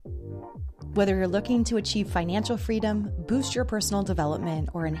Whether you're looking to achieve financial freedom, boost your personal development,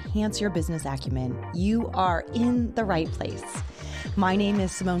 or enhance your business acumen, you are in the right place. My name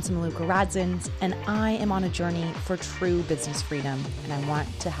is Simone Samaluka-Radzins, and I am on a journey for true business freedom, and I want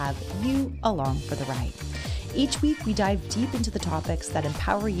to have you along for the ride. Each week, we dive deep into the topics that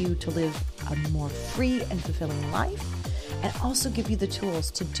empower you to live a more free and fulfilling life, and also give you the tools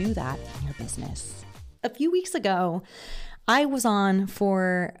to do that in your business. A few weeks ago, I was on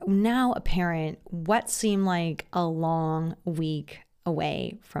for now apparent what seemed like a long week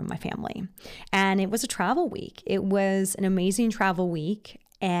away from my family. And it was a travel week. It was an amazing travel week.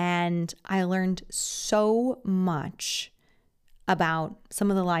 And I learned so much about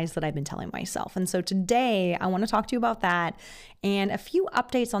some of the lies that I've been telling myself. And so today I want to talk to you about that and a few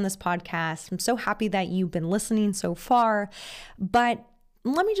updates on this podcast. I'm so happy that you've been listening so far, but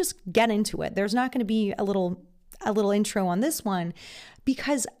let me just get into it. There's not going to be a little intro on this one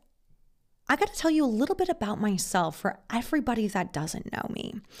because I got to tell you a little bit about myself for everybody that doesn't know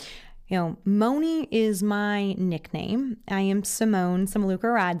me. You know, Moni is my nickname. I am Simone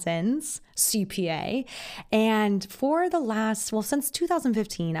Samaluka-Radzins, CPA. And for the since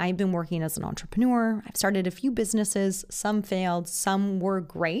 2015, I've been working as an entrepreneur. I've started a few businesses. Some failed, some were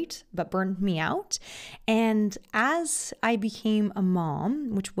great, but burned me out. And as I became a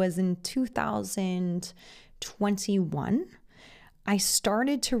mom, which was in 2021, I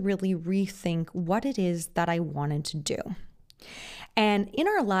started to really rethink what it is that I wanted to do. And in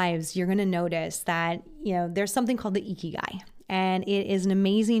our lives, you're going to notice that, there's something called the Ikigai. And it is an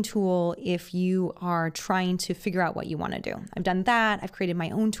amazing tool if you are trying to figure out what you want to do. I've done that. I've created my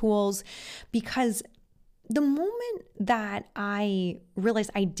own tools because the moment that I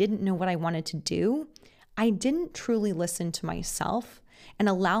realized I didn't know what I wanted to do, I didn't truly listen to myself and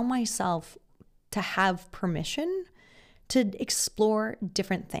allow myself to have permission to explore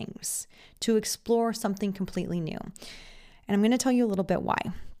different things, to explore something completely new. And I'm going to tell you a little bit why.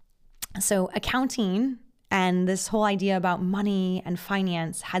 So accounting and this whole idea about money and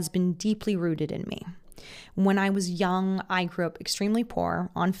finance has been deeply rooted in me. When I was young, I grew up extremely poor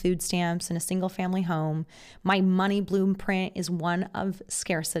on food stamps in a single family home. My money blueprint is one of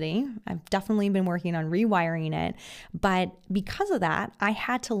scarcity. I've definitely been working on rewiring it. But because of that, I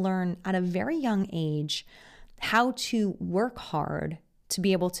had to learn at a very young age how to work hard to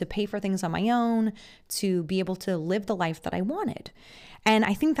be able to pay for things on my own, to be able to live the life that I wanted. And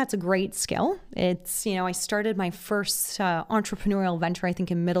I think that's a great skill. It's, I started my first entrepreneurial venture, I think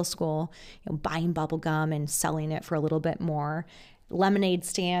in middle school, buying bubble gum and selling it for a little bit more. Lemonade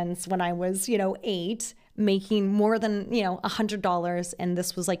stands when I was, 8, making more than, $100. And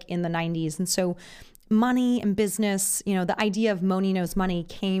this was like in the 90s. And so money and business, the idea of Moni Knows Money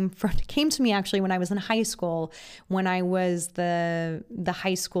came to me actually when I was in high school, when I was the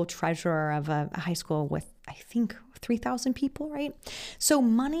high school treasurer of a high school with, I think, 3,000 people, right? So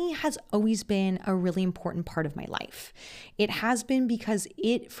money has always been a really important part of my life. It has been because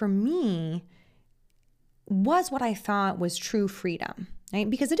it, for me, was what I thought was true freedom, right?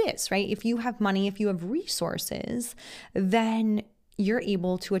 Because it is, right? If you have money, if you have resources, then you're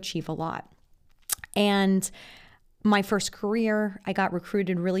able to achieve a lot. And my first career, I got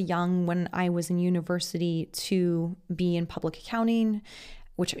recruited really young when I was in university to be in public accounting,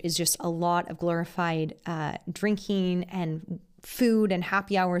 which is just a lot of glorified drinking and food and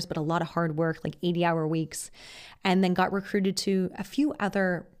happy hours, but a lot of hard work, like 80-hour weeks. And then got recruited to a few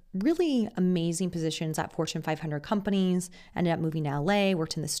other really amazing positions at Fortune 500 companies, ended up moving to LA,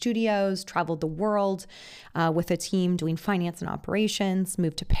 worked in the studios, traveled the world with a team doing finance and operations,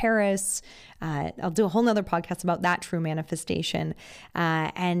 moved to Paris. I'll do a whole nother podcast about that true manifestation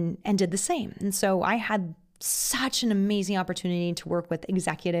and did the same. And so I had such an amazing opportunity to work with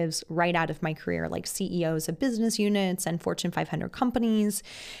executives right out of my career, like CEOs of business units and Fortune 500 companies,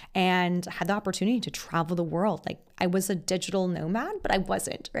 and had the opportunity to travel the world. Like I was a digital nomad, but I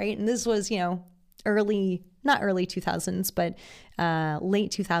wasn't, right? And this was, not early 2000s, but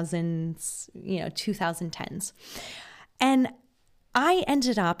late 2000s, 2010s. And I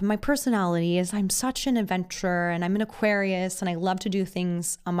ended up, my personality is I'm such an adventurer and I'm an Aquarius and I love to do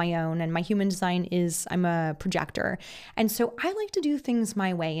things on my own. And my human design is I'm a projector. And so I like to do things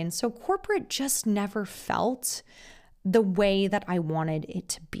my way. And so corporate just never felt the way that I wanted it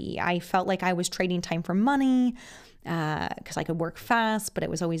to be. I felt like I was trading time for money because I could work fast, but it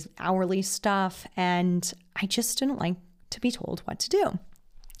was always hourly stuff. And I just didn't like to be told what to do.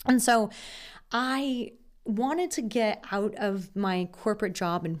 And so I wanted to get out of my corporate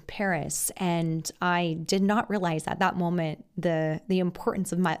job in Paris, and I did not realize at that moment the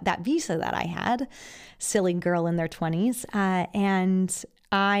importance of that visa that I had, silly girl in their 20s, and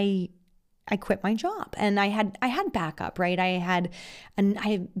I I quit my job, and I had backup, right?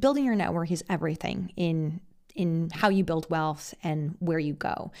 Building your network is everything in how you build wealth and where you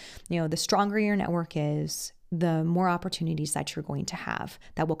go. The stronger your network is, the more opportunities that you're going to have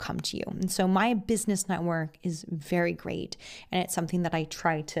that will come to you. And so my business network is very great, and it's something that I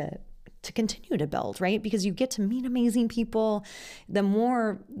try to continue to build, right? Because you get to meet amazing people. The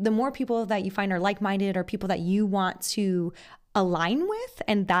more people that you find are like-minded, or people that you want to align with,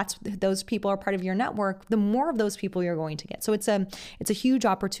 and those people are part of your network, the more of those people you're going to get. So it's a huge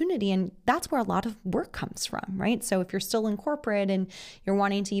opportunity, and that's where a lot of work comes from, right? So if you're still in corporate and you're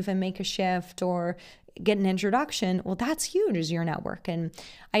wanting to even make a shift or get an introduction, well, that's huge, is your network. And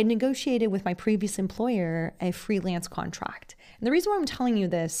I negotiated with my previous employer a freelance contract. And the reason why I'm telling you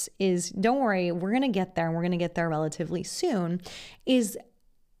this is, don't worry, we're going to get there, and we're going to get there relatively soon, is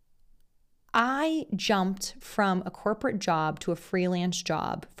I jumped from a corporate job to a freelance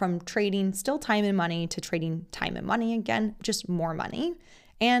job, from trading still time and money to trading time and money again, just more money.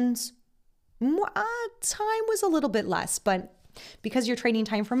 And time was a little bit less, but because you're trading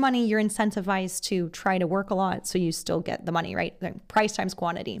time for money, you're incentivized to try to work a lot so you still get the money, right? Like price times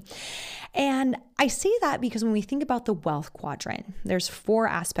quantity. And I say that because when we think about the wealth quadrant, there's 4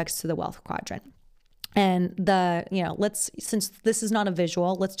 aspects to the wealth quadrant. And since this is not a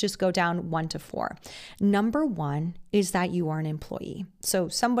visual, let's just go down 1 to 4. Number 1 is that you are an employee. So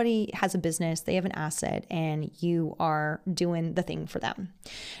somebody has a business, they have an asset, and you are doing the thing for them.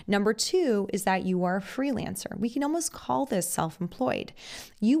 Number 2 is that you are a freelancer. We can almost call this self-employed.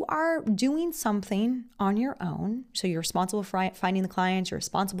 You are doing something on your own. So you're responsible for finding the clients, you're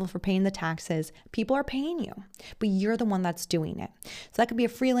responsible for paying the taxes. People are paying you, but you're the one that's doing it. So that could be a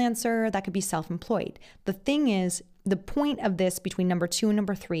freelancer, that could be self-employed. The thing is, the point of this between number 2 and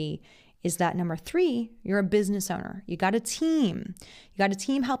number 3 is that number 3, you're a business owner. You got a team. You got a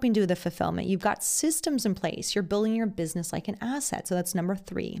team helping do the fulfillment. You've got systems in place. You're building your business like an asset. So that's number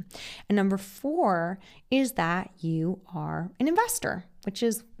 3. And number 4 is that you are an investor, which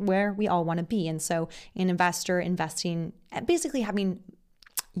is where we all want to be. And so an investor, investing, basically having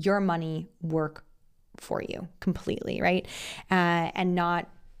your money work for you completely, right? And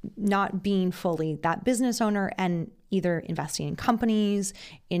not being fully that business owner, and either investing in companies,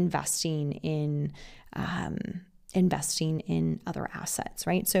 investing in other assets,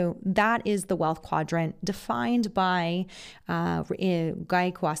 right? So that is the wealth quadrant defined by Guy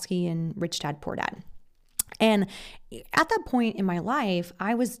Kawasaki and Rich Dad Poor Dad. And at that point in my life,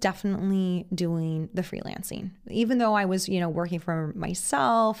 I was definitely doing the freelancing, even though I was, working for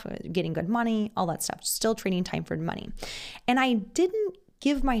myself, getting good money, all that stuff, still trading time for money. And I didn't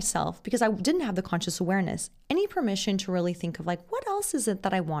give myself, because I didn't have the conscious awareness, any permission to really think of what else is it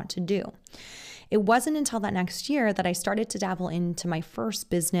that I want to do? It wasn't until that next year that I started to dabble into my first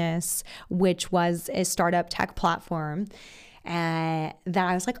business, which was a startup tech platform, that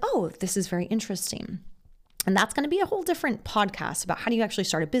I was like, oh, this is very interesting. And that's going to be a whole different podcast about how do you actually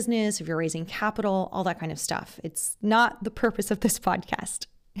start a business, if you're raising capital, all that kind of stuff. It's not the purpose of this podcast.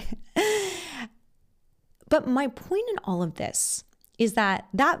 But my point in all of this is that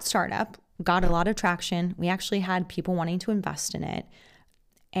startup got a lot of traction. We actually had people wanting to invest in it.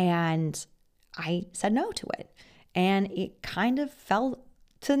 And I said no to it. And it kind of fell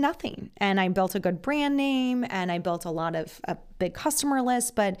to nothing. And I built a good brand name, and I built a big customer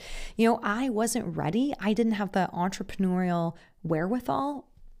list, but I wasn't ready. I didn't have the entrepreneurial wherewithal,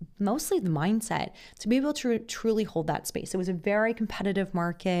 mostly the mindset, to be able to truly hold that space. It was a very competitive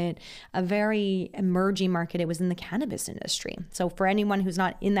market, a very emerging market. It was in the cannabis industry. So for anyone who's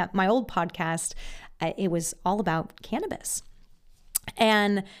not in my old podcast, it was all about cannabis.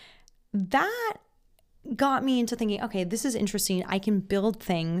 And that got me into thinking, okay, this is interesting. I can build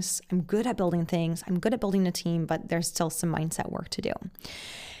things. I'm good at building things. I'm good at building a team, but there's still some mindset work to do.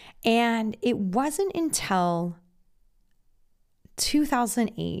 And it wasn't until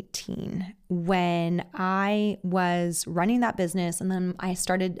 2018 when I was running that business, and then I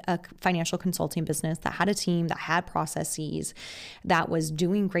started a financial consulting business that had a team, that had processes, that was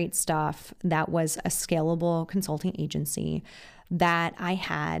doing great stuff, that was a scalable consulting agency, that I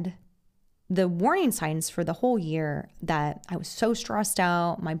had the warning signs for the whole year that I was so stressed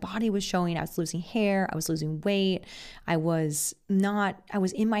out. My body was showing. I was losing hair. I was losing weight. I was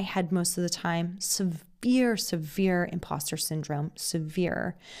in my head most of the time. Severe imposter syndrome,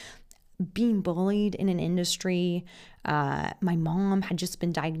 severe. Being bullied in an industry. My mom had just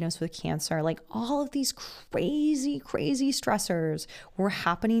been diagnosed with cancer. All of these crazy stressors were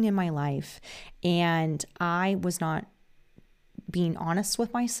happening in my life. And I was not being honest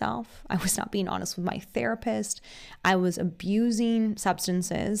with myself. I was not being honest with my therapist. I was abusing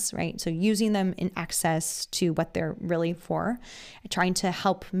substances, right? So using them in excess to what they're really for, trying to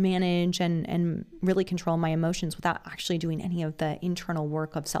help manage and really control my emotions without actually doing any of the internal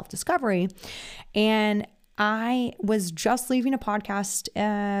work of self-discovery. And I was just leaving a podcast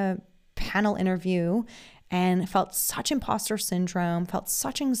panel interview and felt such imposter syndrome, felt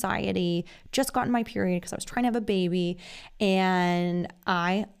such anxiety, just gotten my period because I was trying to have a baby. And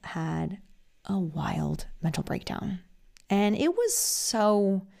I had a wild mental breakdown. And it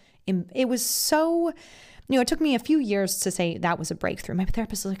took me a few years to say that was a breakthrough. My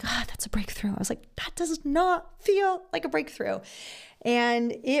therapist was like, that's a breakthrough. I was like, that does not feel like a breakthrough.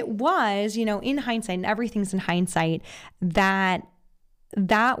 And it was, in hindsight, and everything's in hindsight,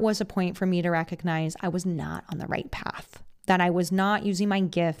 that was a point for me to recognize I was not on the right path, that I was not using my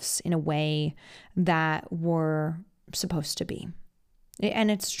gifts in a way that were supposed to be. And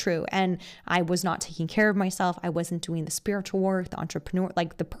it's true. And I was not taking care of myself. I wasn't doing the spiritual work, the entrepreneur,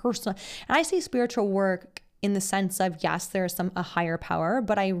 like the personal. And I say spiritual work in the sense of, yes, there's a higher power,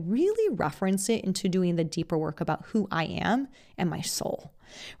 but I really reference it into doing the deeper work about who I am and my soul,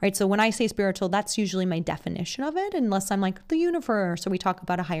 right? So when I say spiritual, that's usually my definition of it, unless I'm like the universe, or we talk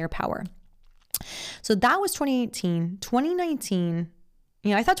about a higher power. So that was 2018. 2019,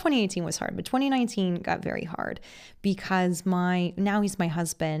 I thought 2018 was hard, but 2019 got very hard because now he's my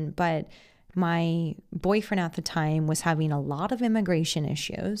husband, but my boyfriend at the time was having a lot of immigration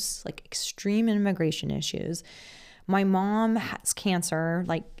issues, like extreme immigration issues. My mom has cancer,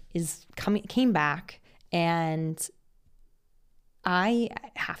 came back, and I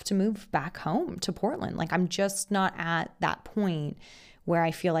have to move back home to Portland. Like, I'm just not at that point where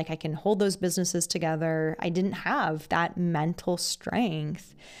I feel like I can hold those businesses together. I didn't have that mental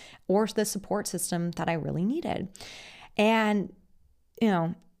strength or the support system that I really needed. And,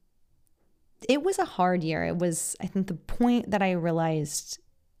 it was a hard year. It was, I think, the point that I realized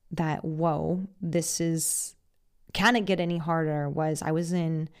that, whoa, can it get any harder, was I was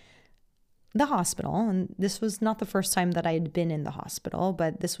in the hospital. And this was not the first time that I had been in the hospital,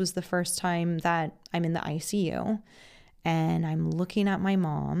 but this was the first time that I'm in the ICU. And I'm looking at my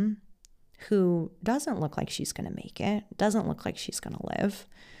mom, who doesn't look like she's going to make it, doesn't look like she's going to live,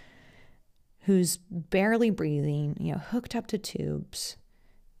 who's barely breathing, hooked up to tubes,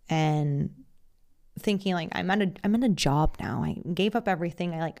 and thinking like, I'm in a job now. I gave up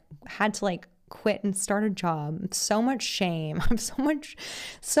everything. I had to quit and start a job. So much shame. I'm so much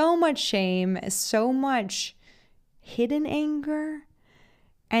shame, so much hidden anger,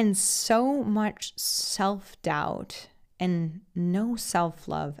 and so much self-doubt and no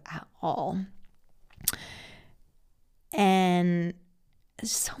self-love at all. And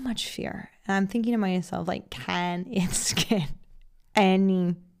so much fear. And I'm thinking to myself, can it get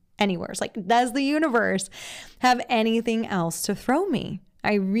any worse? Does the universe have anything else to throw me?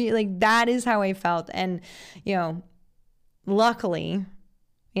 I really, that is how I felt. And, luckily,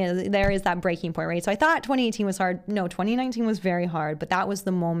 there is that breaking point, right? So I thought 2018 was hard. No, 2019 was very hard, but that was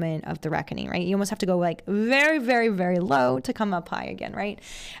the moment of the reckoning, right? You almost have to go very, very, very low to come up high again, right?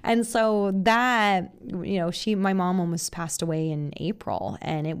 And so that, my mom almost passed away in April,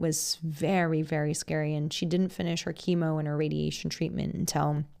 and it was very, very scary. And she didn't finish her chemo and her radiation treatment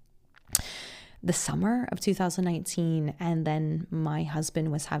until the summer of 2019. And then my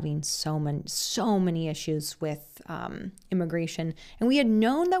husband was having so many issues with immigration. And we had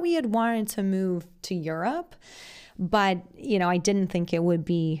known that we had wanted to move to Europe, but, I didn't think it would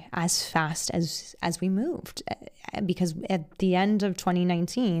be as fast as we moved, because at the end of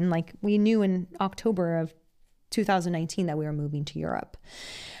 2019, we knew in October of 2019 that we were moving to Europe.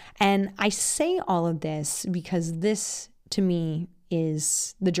 And I say all of this because this, to me,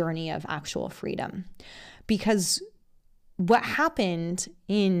 is the journey of actual freedom. Because what happened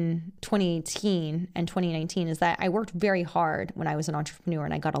in 2018 and 2019 is that I worked very hard when I was an entrepreneur,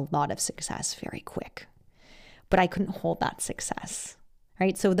 and I got a lot of success very quick, but I couldn't hold that success,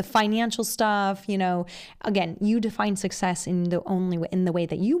 right? So the financial stuff, again, you define success in the way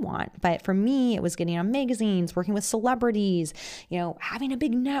that you want. But for me, it was getting on magazines, working with celebrities, having a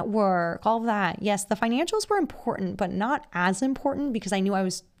big network, all of that. Yes, the financials were important, but not as important, because I knew I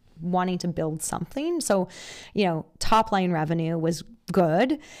was wanting to build something. So, top line revenue was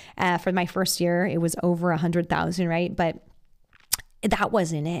good. For my first year, it was over 100,000, right? But that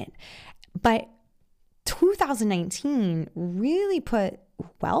wasn't it. But 2019 really put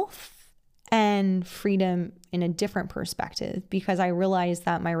wealth and freedom in a different perspective, because I realized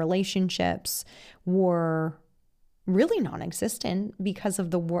that my relationships were really non-existent because of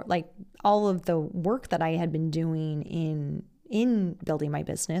the work, all of the work that I had been doing in building my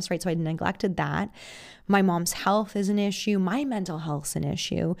business, right? So I neglected that. My mom's health is an issue. My mental health's an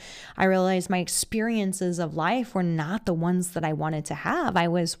issue. I realized my experiences of life were not the ones that I wanted to have. I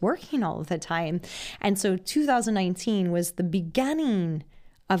was working all of the time. And so 2019 was the beginning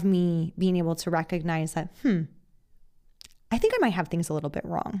of me being able to recognize that, I think I might have things a little bit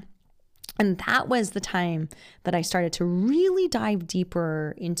wrong. And that was the time that I started to really dive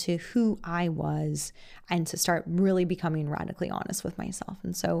deeper into who I was and to start really becoming radically honest with myself.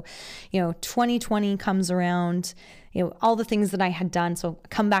 And so, 2020 comes around, all the things that I had done. So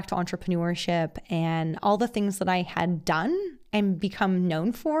come back to entrepreneurship, and all the things that I had done and become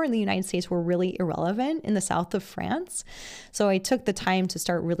known for in the United States were really irrelevant in the south of France. So I took the time to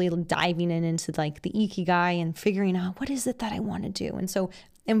start really diving into like the Ikigai and figuring out what is it that I want to do. And so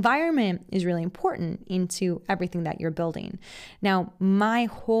environment is really important into everything that you're building. Now,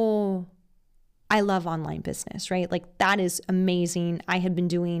 I love online business, right? Like that is amazing. I had been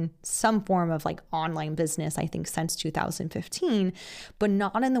doing some form of like online business, I think since 2015, but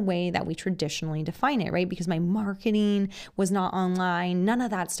not in the way that we traditionally define it, right? Because my marketing was not online. None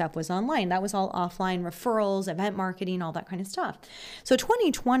of that stuff was online. That was all offline, referrals, event marketing, all that kind of stuff. So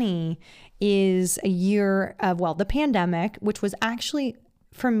 2020 is a year of, the pandemic, which was actually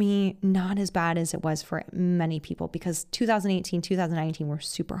for me not as bad as it was for many people, because 2018, 2019 were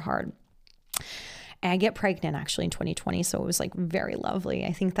super hard. And I get pregnant actually in 2020. So it was like very lovely.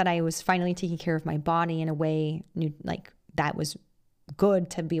 I think that I was finally taking care of my body in a way like that was good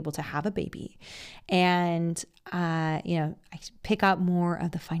to be able to have a baby. And, I pick up more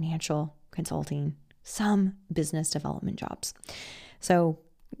of the financial consulting, some business development jobs. So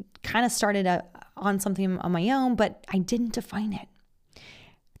kind of started on something on my own, but I didn't define it.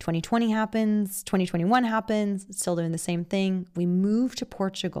 2020 happens, 2021 happens, still doing the same thing. We moved to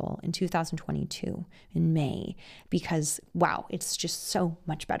Portugal in 2022 in May because, it's just so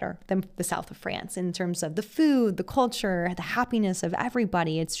much better than the south of France in terms of the food, the culture, the happiness of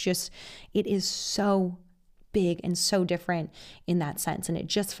everybody. It is so big and so different in that sense. And it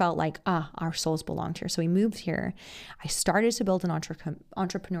just felt like, our souls belonged here. So we moved here. I started to build an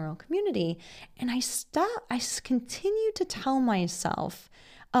entrepreneurial community, and I continued to tell myself,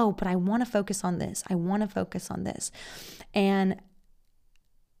 but I want to focus on this. I want to focus on this. And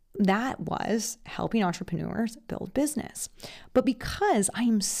that was helping entrepreneurs build business. But because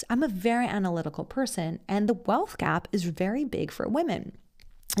I'm a very analytical person, and the wealth gap is very big for women.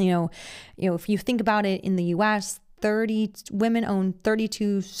 If you think about it, in the US, women own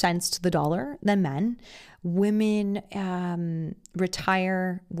 32 cents to the dollar than men. Women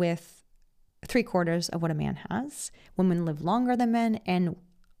retire with 3/4 of what a man has. Women live longer than men, and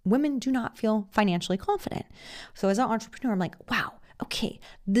women do not feel financially confident. So as an entrepreneur, I'm like, wow, okay,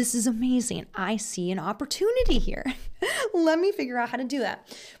 this is amazing. I see an opportunity here. Let me figure out how to do that.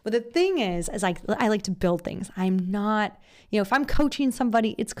 But the thing is I like to build things. I'm not, if I'm coaching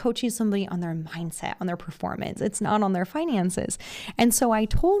somebody, it's coaching somebody on their mindset, on their performance. It's not on their finances. And so I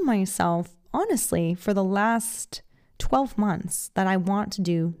told myself, honestly, for the last 12 months that I want to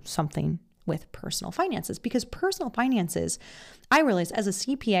do something with personal finances, because personal finances, I realized as a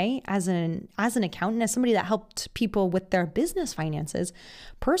CPA, as an accountant, as somebody that helped people with their business finances,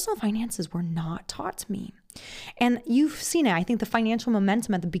 personal finances were not taught to me. And you've seen it. I think the financial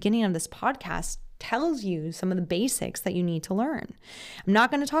momentum at the beginning of this podcast tells you some of the basics that you need to learn. I'm not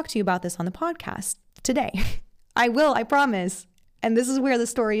going to talk to you about this on the podcast today. I will, I promise. And this is where the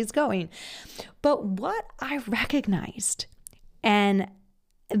story is going. But what I recognized, and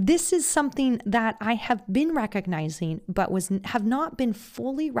this is something that I have been recognizing, but have not been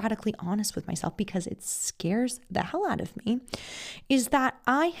fully radically honest with myself because it scares the hell out of me, is that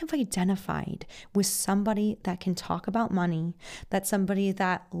I have identified with somebody that can talk about money, that's somebody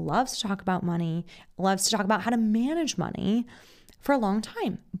that loves to talk about money, loves to talk about how to manage money for a long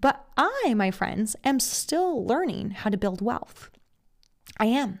time. But I, my friends, am still learning how to build wealth. I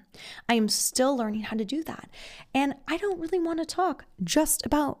am still learning how to do that. And I don't really want to talk just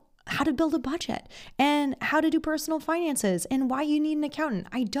about how to build a budget and how to do personal finances and why you need an accountant.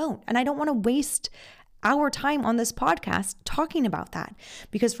 I don't. And I don't want to waste our time on this podcast talking about that,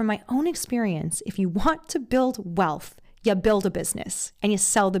 because from my own experience, if you want to build wealth, you build a business and you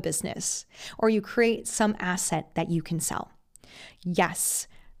sell the business, or you create some asset that you can sell. Yes,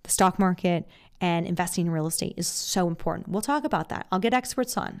 the stock market and investing in real estate is so important. We'll talk about that. I'll get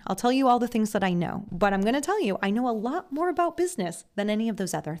experts on. I'll tell you all the things that I know, but I'm going to tell you, I know a lot more about business than any of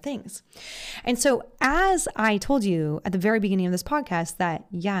those other things. And so as I told you at the very beginning of this podcast that,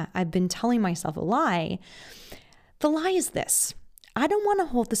 I've been telling myself a lie. The lie is this: I don't want to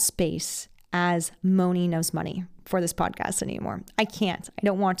hold the space as Moni Knows Money for this podcast anymore. I can't. I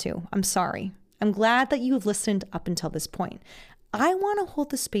don't want to. I'm sorry. I'm glad that you have listened up until this point. I want to hold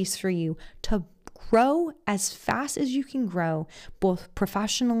the space for you to grow as fast as you can grow, both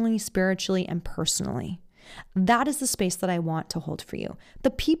professionally, spiritually, and personally. That is the space that I want to hold for you.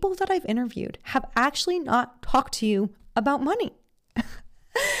 The people that I've interviewed have actually not talked to you about money. I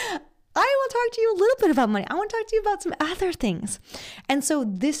will talk to you a little bit about money. I want to talk to you about some other things. And so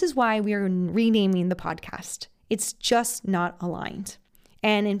this is why we are renaming the podcast. It's just not aligned.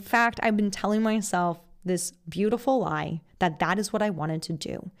 And in fact, I've been telling myself this beautiful lie that is what I wanted to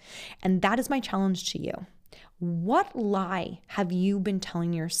do. And that is my challenge to you. What lie have you been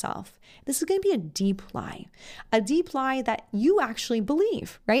telling yourself? This is going to be a deep lie that you actually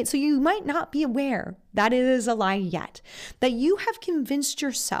believe, right? So you might not be aware that it is a lie yet, that you have convinced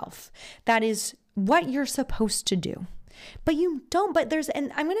yourself that is what you're supposed to do, but you don't.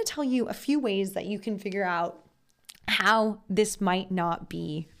 And I'm going to tell you a few ways that you can figure out how this might not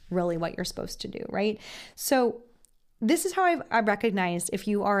be really what you're supposed to do, right? So this is how I've recognized if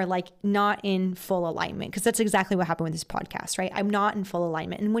you are like not in full alignment, because that's exactly what happened with this podcast, right? I'm not in full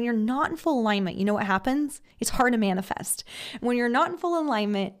alignment. And when you're not in full alignment, you know what happens? It's hard to manifest. When you're not in full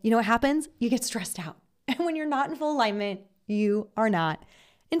alignment, you know what happens? You get stressed out. And when you're not in full alignment, you are not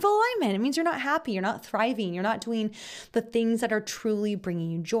in full alignment. It means you're not happy, you're not thriving, you're not doing the things that are truly bringing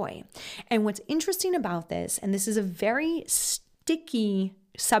you joy. And what's interesting about this, and this is a very sticky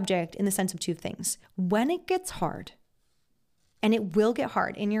subject in the sense of two things. When it gets hard, and it will get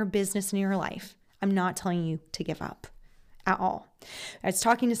hard in your business and in your life, I'm not telling you to give up at all. I was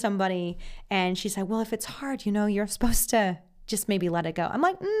talking to somebody and she said, well, if it's hard, you're supposed to just maybe let it go. I'm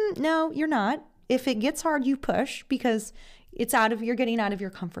like, no, you're not. If it gets hard, you push, because you're getting out of your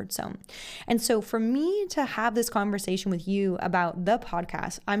comfort zone. And so for me to have this conversation with you about the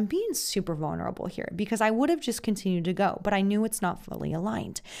podcast, I'm being super vulnerable here, because I would have just continued to go, but I knew it's not fully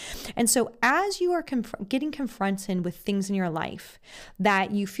aligned. And so as you are getting confronted with things in your life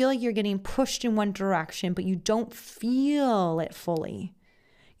that you feel like you're getting pushed in one direction, but you don't feel it fully,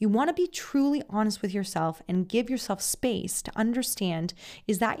 you want to be truly honest with yourself and give yourself space to understand,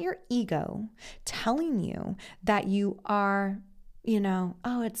 is that your ego telling you that you are,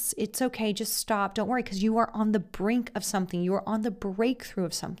 oh, it's okay, just stop, don't worry, because you are on the brink of something, you are on the breakthrough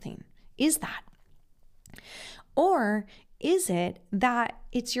of something. Is that? Or is it that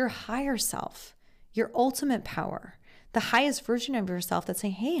it's your higher self, your ultimate power, the highest version of yourself that's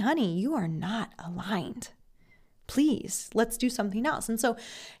saying, hey, honey, you are not aligned. Please, let's do something else. And so,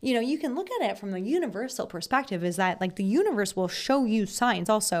 you can look at it from the universal perspective, is that like the universe will show you signs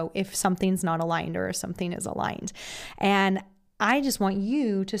also if something's not aligned or if something is aligned. And I just want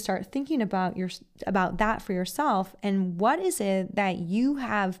you to start thinking about that for yourself. And what is it that you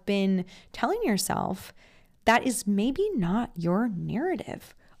have been telling yourself that is maybe not your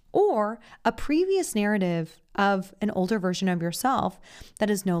narrative, or a previous narrative of an older version of yourself that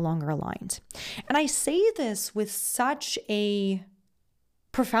is no longer aligned. And I say this with such a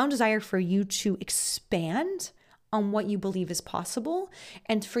profound desire for you to expand on what you believe is possible,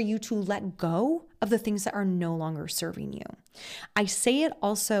 and for you to let go of the things that are no longer serving you. I say it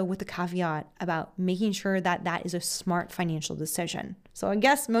also with the caveat about making sure that that is a smart financial decision. So I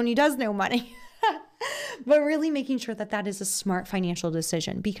guess Moni does know money. But really making sure that that is a smart financial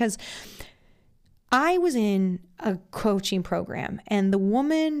decision, because I was in a coaching program, and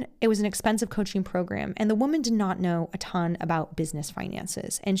it was an expensive coaching program, and the woman did not know a ton about business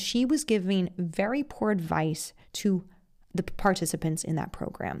finances. And she was giving very poor advice to the participants in that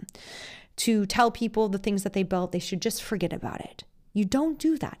program to tell people the things that they built, they should just forget about it. You don't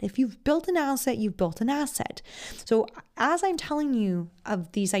do that. If you've built an asset, you've built an asset. So as I'm telling you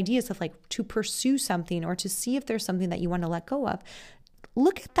of these ideas of like to pursue something or to see if there's something that you want to let go of,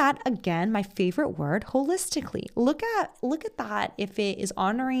 look at that again, my favorite word, holistically. Look at that if it is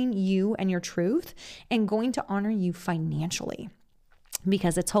honoring you and your truth and going to honor you financially.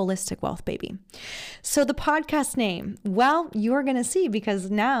 Because it's holistic wealth, baby. So the podcast name, well, you're going to see, because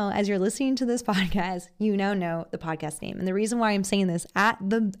now as you're listening to this podcast, you now know the podcast name. And the reason why I'm saying this at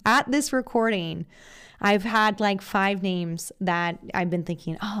this recording, I've had like 5 names that I've been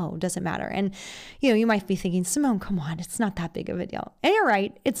thinking, oh, doesn't matter. And, you might be thinking, Simone, come on, it's not that big of a deal. And you're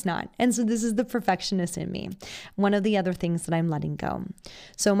right, it's not. And so this is the perfectionist in me. One of the other things that I'm letting go.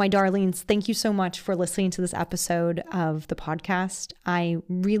 So my darlings, thank you so much for listening to this episode of the podcast. I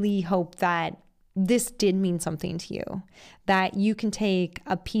really hope that this did mean something to you, that you can take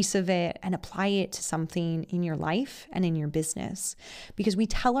a piece of it and apply it to something in your life and in your business, because we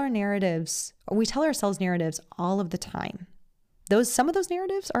tell ourselves narratives all of the time Some of those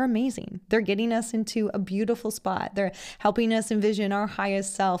narratives are amazing. They're getting us into a beautiful spot. They're helping us envision our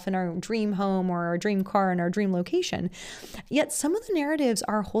highest self in our dream home or our dream car and our dream location. Yet some of the narratives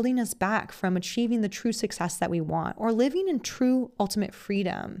are holding us back from achieving the true success that we want or living in true ultimate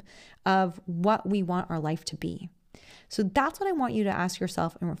freedom of what we want our life to be. So that's what I want you to ask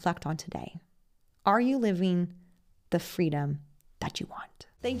yourself and reflect on today. Are you living the freedom that you want?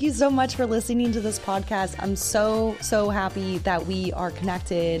 Thank you so much for listening to this podcast. I'm so happy that we are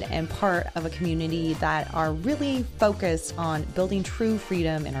connected and part of a community that are really focused on building true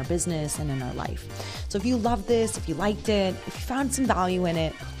freedom in our business and in our life. So if you love this, if you liked it, if you found some value in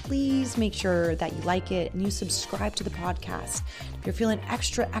it, please make sure that you like it and you subscribe to the podcast. If you're feeling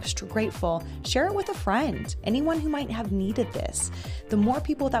extra grateful, share it with a friend, anyone who might have needed this. The more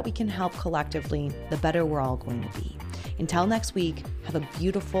people that we can help collectively, the better we're all going to be. Until next week, have a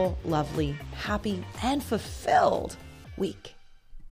beautiful, lovely, happy, and fulfilled week.